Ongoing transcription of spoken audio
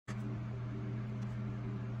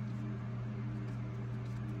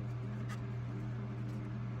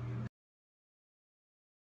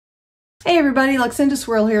Hey everybody, Luxinda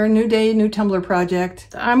Swirl here, new day, new tumbler project.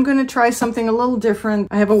 I'm gonna try something a little different.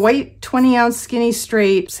 I have a white 20-ounce skinny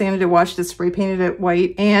straight, sanded it, washed it, spray painted it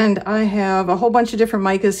white, and I have a whole bunch of different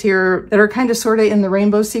micas here that are kind of sort of in the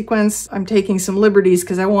rainbow sequence. I'm taking some liberties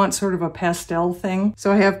because I want sort of a pastel thing.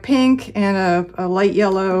 So I have pink and a light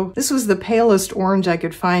yellow. This was the palest orange I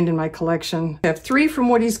could find in my collection. I have 3 from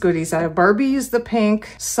Woody's Goodies. I have Barbie is the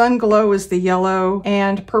pink, Sun Glow is the yellow,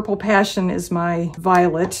 and Purple Passion is my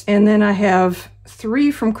violet. And then I have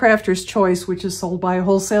 3 from Crafter's Choice, which is sold by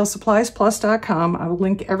wholesalesupplyesplus.com. I will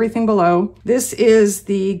link everything below. This is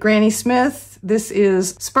the Granny Smith. This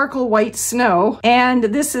is Sparkle White Snow, and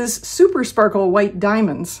this is Super Sparkle White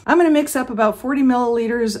Diamonds. I'm going to mix up about 40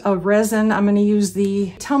 milliliters of resin. I'm going to use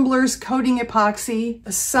the Tumblers coating epoxy.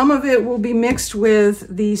 Some of it will be mixed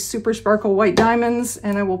with the Super Sparkle White Diamonds,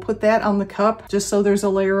 and I will put that on the cup just so there's a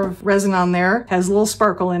layer of resin on there. Has a little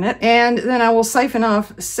sparkle in it. And then I will siphon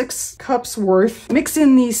off 6 cups worth. Mix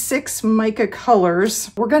in these 6 mica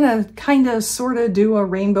colors. We're going to kind of sort of do a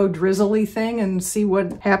rainbow drizzly thing and see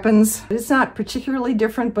what happens. It's not particularly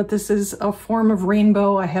different, but this is a form of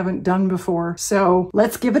rainbow I haven't done before. So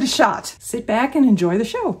let's give it a shot. Sit back and enjoy the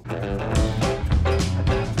show.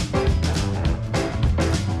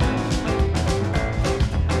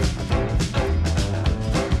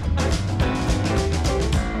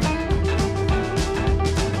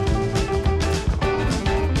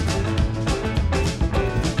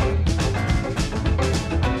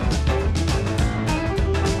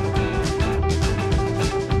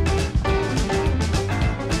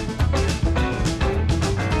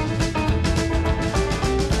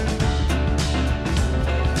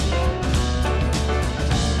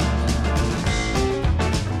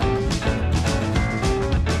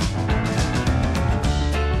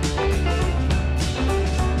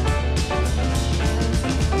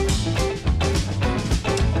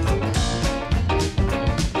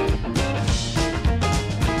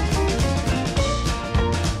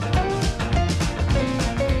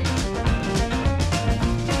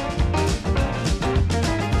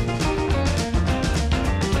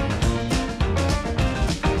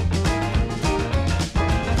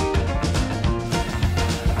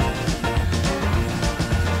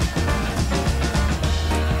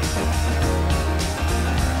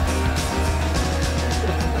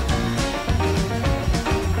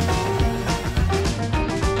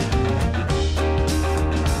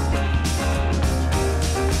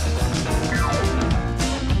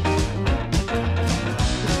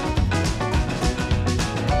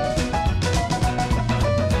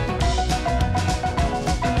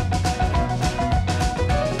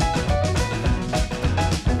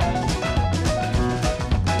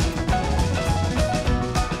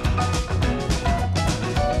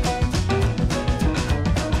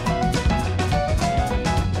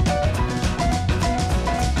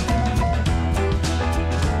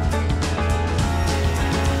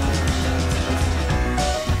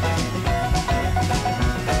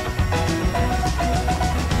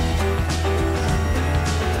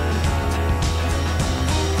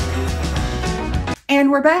 And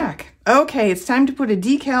we're back. Okay, it's time to put a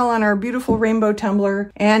decal on our beautiful rainbow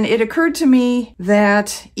tumbler. And it occurred to me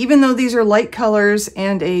that even though these are light colors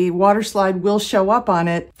and a water slide will show up on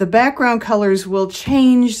it, the background colors will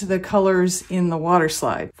change the colors in the water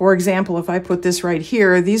slide. For example, if I put this right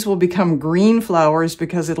here, these will become green flowers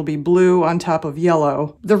because it'll be blue on top of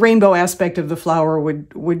yellow. The rainbow aspect of the flower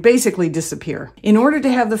would basically disappear. In order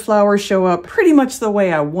to have the flower show up pretty much the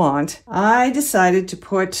way I want, I decided to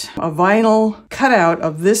put a vinyl cutout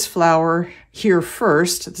of this flower here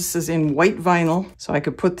first. This is in white vinyl, so I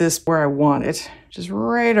could put this where I want it, which is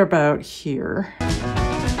right about here.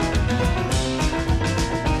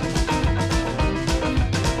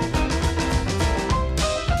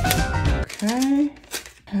 Okay,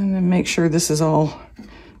 and then make sure this is all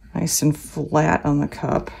nice and flat on the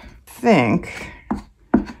cup. I think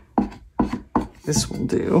this will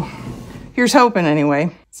do. Here's hoping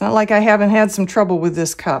anyway. It's not like I haven't had some trouble with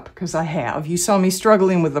this cup, because I have. You saw me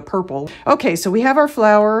struggling with the purple. Okay, so we have our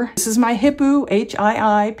flower. This is my Hippoo,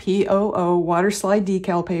 H-I-I-P-O-O, water slide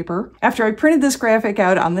decal paper. After I printed this graphic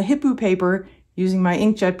out on the Hippoo paper using my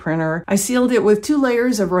inkjet printer, I sealed it with 2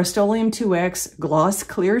 layers of Rust-Oleum 2X gloss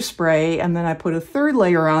clear spray, and then I put a 3rd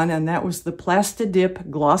layer on, and that was the Plastidip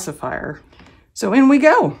Glossifier. So in we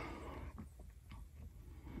go.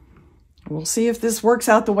 We'll see if this works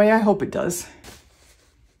out the way I hope it does.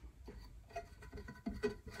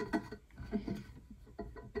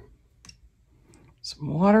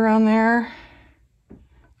 Some water on there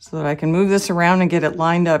so that I can move this around and get it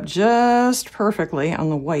lined up just perfectly on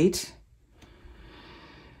the white.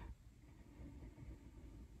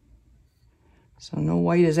 So no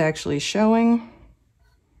white is actually showing.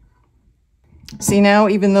 See now,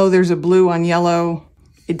 even though there's a blue on yellow,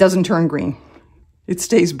 it doesn't turn green. It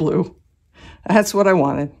stays blue. That's what I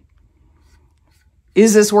wanted.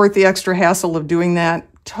 Is this worth the extra hassle of doing that?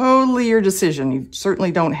 Totally your decision. You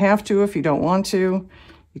certainly don't have to if you don't want to.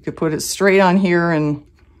 You could put it straight on here and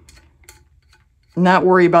not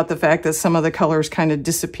worry about the fact that some of the colors kind of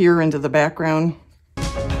disappear into the background.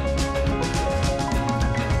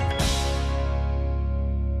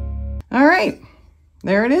 All right,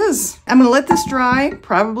 there it is. I'm gonna let this dry,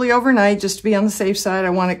 probably overnight, just to be on the safe side. I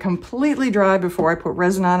want it completely dry before I put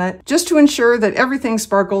resin on it. Just to ensure that everything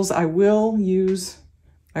sparkles, I will use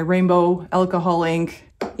my rainbow alcohol ink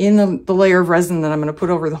in the layer of resin that I'm gonna put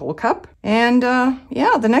over the whole cup. And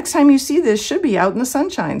yeah, the next time you see this should be out in the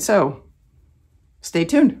sunshine, so stay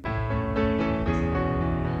tuned.